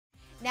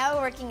Now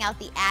we're working out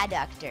the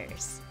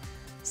adductors.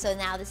 So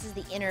now this is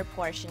the inner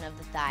portion of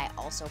the thigh,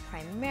 also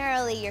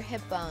primarily your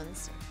hip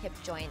bones, hip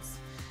joints,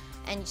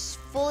 and just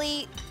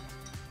fully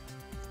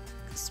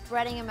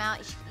spreading them out.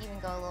 You should even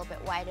go a little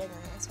bit wider than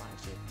this. Why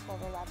don't you pull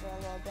the lever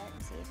a little bit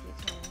and see if you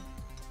can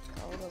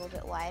go a little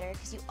bit wider,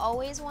 because you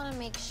always want to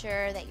make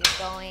sure that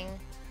you're going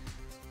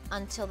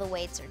until the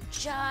weights are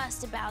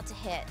just about to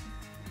hit.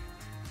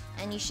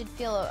 And you should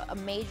feel a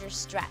major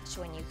stretch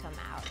when you come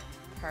out.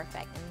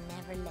 Perfect, and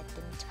never let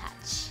them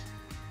touch.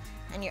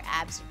 And your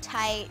abs are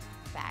tight,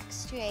 back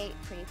straight,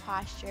 pretty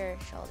posture,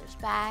 shoulders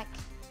back.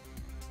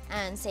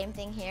 And same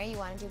thing here, you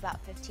want to do about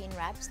 15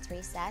 reps,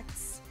 3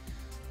 sets.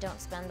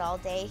 Don't spend all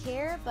day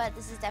here, but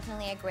this is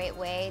definitely a great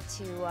way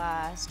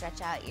to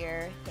stretch out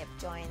your hip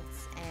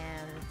joints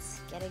and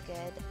get a good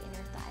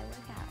inner thigh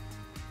workout.